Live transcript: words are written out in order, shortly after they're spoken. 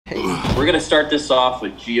We're going to start this off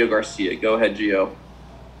with Gio Garcia. Go ahead, Gio.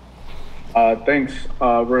 Thanks,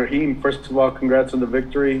 Raheem. First of all, congrats on the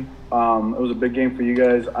victory. It was a big game for you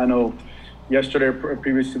guys. I know yesterday,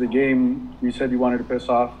 previous to the game, you said you wanted to piss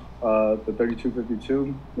off the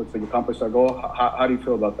 32-52. Looks like you accomplished our goal. How do you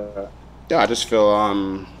feel about that? Yeah, I just feel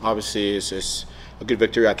obviously it's a good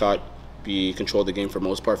victory. I thought we controlled the game for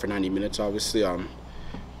most part for 90 minutes. Obviously,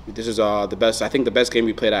 this is the best. I think the best game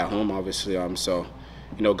we played at home. Obviously, so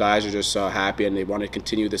guys are just happy and they want to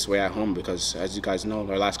continue this way at home because, as you guys know,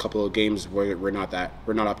 our last couple of games we're not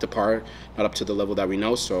up to par, not up to the level that we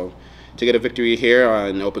know. So to get a victory here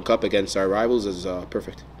in the Open Cup against our rivals is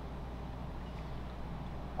perfect.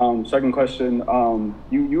 Second question,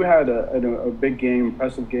 you had a big game,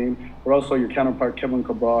 impressive game, but also your counterpart, Kevin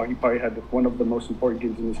Cabral, he probably had one of the most important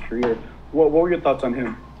games in his career. What were your thoughts on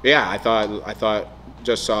him? Yeah, I thought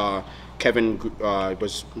just Kevin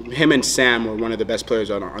was him and Sam were one of the best players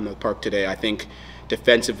on the park today. I think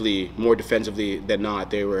more defensively than not,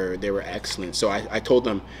 they were excellent. So I told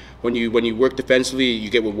them when you work defensively, you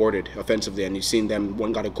get rewarded offensively, and you've seen them.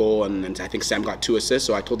 One got a goal, and I think Sam got 2 assists.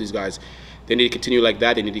 So I told these guys they need to continue like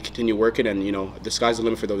that. They need to continue working, and the sky's the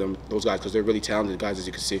limit for those guys because they're really talented guys, as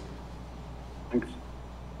you can see. Thanks.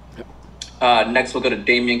 Next, we'll go to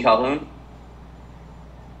Damian Calhoun.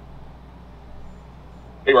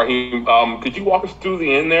 Hey Raheem, could you walk us through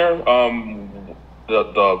the end there?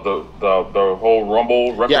 The whole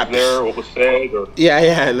rumble record there, what was said? Or? Yeah.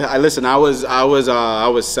 I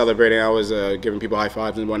was celebrating. I was giving people high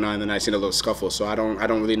fives and whatnot, and then I seen a little scuffle. So I don't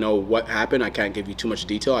really know what happened. I can't give you too much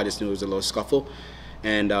detail. I just knew it was a little scuffle,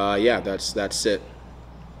 and that's it.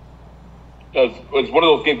 It's one of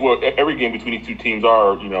those games where every game between these two teams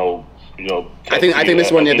are, I think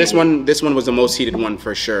this one, this one was the most heated one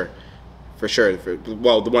for sure.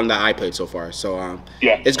 The one that I played so far. So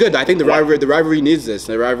it's good. I think the rivalry needs this.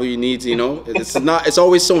 The rivalry needs, it's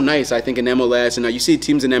always so nice. I think in MLS and you see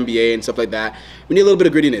teams in NBA and stuff like that. We need a little bit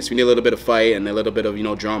of grittiness. We need a little bit of fight and a little bit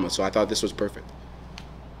of drama. So I thought this was perfect.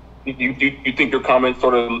 You think your comments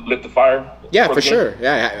sort of lit the fire? Yeah, for sure.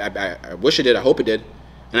 Yeah, I wish it did. I hope it did.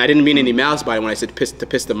 And I didn't mean any malice by it when I said to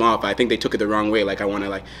piss them off. I think they took it the wrong way. I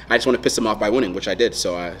just want to piss them off by winning, which I did.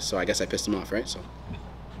 So I guess I pissed them off, right? So.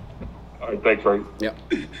 All right, thanks, Ray. Yep.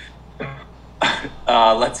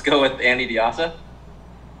 Let's go with Andy Diasa.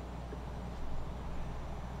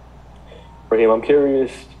 Raheem, I'm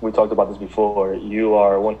curious. We talked about this before. You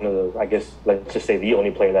are one of the, I guess, let's just say the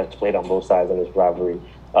only player that's played on both sides in this rivalry.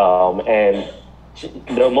 And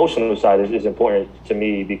the emotional side is important to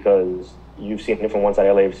me because you've seen it from one side,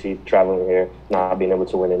 LAFC traveling here, not being able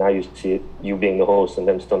to win, and now you see it, you being the host and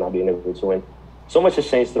them still not being able to win. So much has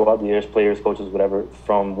changed throughout the years, players, coaches, whatever.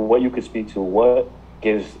 From what you could speak to, what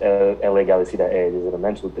gives LA Galaxy that edge? Is it a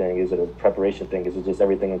mental thing? Is it a preparation thing? Is it just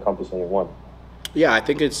everything encompassing in one? Yeah, I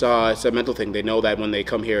think it's a mental thing. They know that when they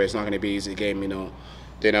come here, it's not going to be an easy game.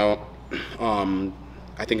 They know.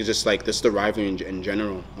 I think it's just like this is the rivalry in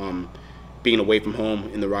general. Being away from home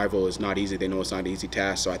in the rival is not easy. They know it's not an easy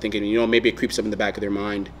task. So I think maybe it creeps up in the back of their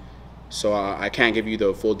mind. So I can't give you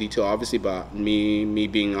the full detail, obviously, but me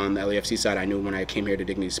being on the LAFC side, I knew when I came here to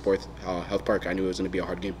Dignity Sports Health Park, I knew it was going to be a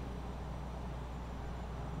hard game.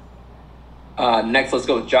 Next, let's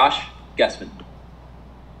go with Josh Guessman.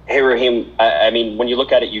 Hey, Raheem, I mean, when you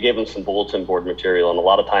look at it, you gave them some bulletin board material, and a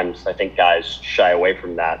lot of times I think guys shy away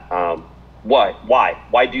from that. Why?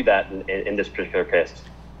 Why do that in this particular case?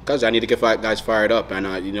 Because I need to get guys fired up, and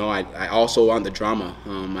I also want the drama.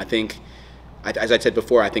 I think. As I said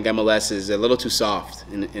before, I think MLS is a little too soft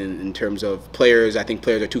in terms of players. I think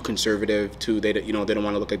players are too conservative. They don't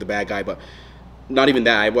want to look like the bad guy. But not even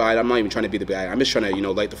that. I'm not even trying to be the bad guy. I'm just trying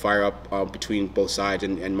to light the fire up between both sides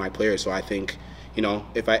and my players. So I think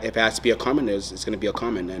if it has to be a comment, it's going to be a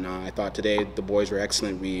comment. And I thought today the boys were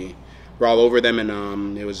excellent. We were all over them,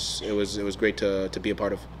 and it was great to be a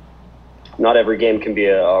part of. Not every game can be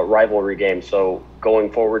a rivalry game. So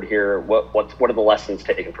going forward here, what are the lessons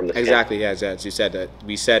taken from this Exactly, game? yeah, as you said, that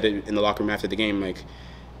we said in the locker room after the game,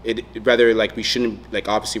 we shouldn't,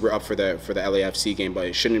 obviously we're up for the LAFC game, but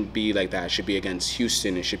it shouldn't be like that. It should be against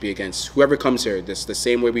Houston. It should be against whoever comes here. The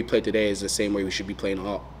same way we played today is the same way we should be playing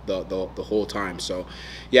the whole time. So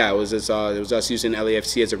yeah, it was us using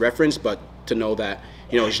LAFC as a reference, but to know that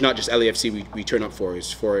it's not just LAFC we turn up for.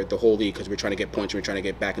 It's for the whole league because we're trying to get points and we're trying to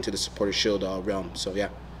get back into the Supporters Shield realm. So yeah.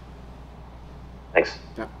 Thanks.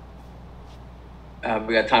 Yeah.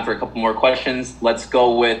 We got time for a couple more questions. Let's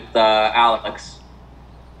go with Alex.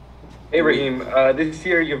 Hey, Raheem. This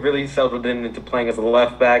year you've really settled into playing as a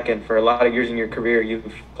left back, and for a lot of years in your career,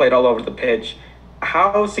 you've played all over the pitch.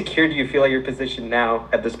 How secure do you feel at your position now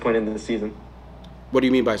at this point in the season? What do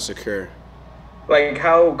you mean by secure? Like,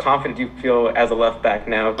 how confident do you feel as a left back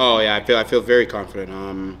now? Oh yeah, I feel very confident.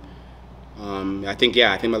 I think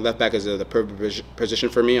my left back is the perfect position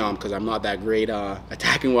for me. Because I'm not that great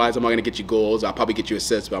attacking wise. I'm not gonna get you goals. I'll probably get you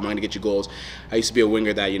assists, but I'm not gonna get you goals. I used to be a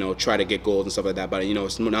winger that try to get goals and stuff like that. But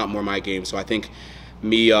it's not more my game. So I think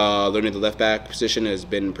me learning the left back position has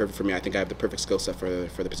been perfect for me. I think I have the perfect skill set for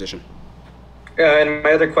the position. And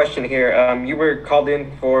my other question here, you were called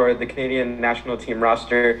in for the Canadian national team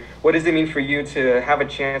roster. What does it mean for you to have a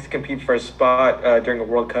chance to compete for a spot during a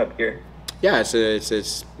World Cup here? Yeah, it's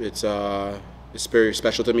very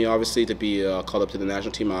special to me, obviously, to be called up to the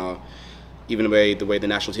national team. Even the way the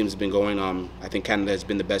national team has been going, I think Canada has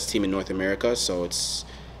been the best team in North America. So it's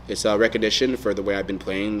a recognition for the way I've been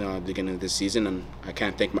playing at the beginning of this season, and I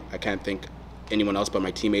can't thank anyone else but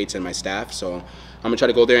my teammates and my staff. So I'm gonna try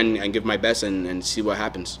to go there and give my best and see what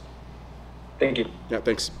happens. Thank you. Yeah,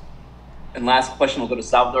 thanks. And last question will go to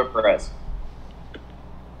Salvador Perez.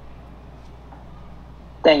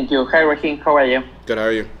 Thank you. Hi, Raheem. How are you? Good. How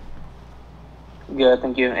are you? Good.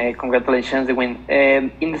 Thank you. Congratulations, the win.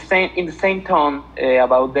 In the same tone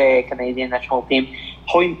about the Canadian national team,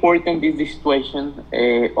 how important is this situation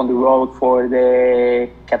on the road for the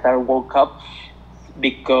Qatar World Cup?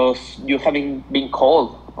 Because you haven't been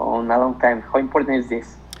called on a long time. How important is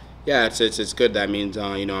this? Yeah, it's good. That means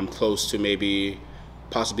I'm close to maybe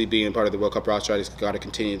possibly being part of the World Cup roster. I just got to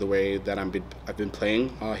continue the way that I've been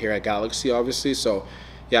playing here at Galaxy, obviously. So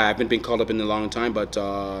yeah, I haven't been called up in a long time, but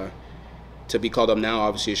to be called up now,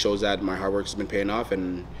 obviously, it shows that my hard work has been paying off,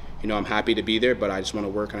 and I'm happy to be there. But I just want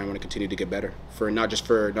to work and I want to continue to get better for not just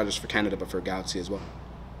for Canada, but for Galaxy as well.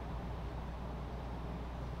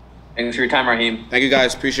 Thanks for your time, Raheem. Thank you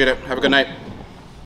guys. Appreciate it. Have a good night.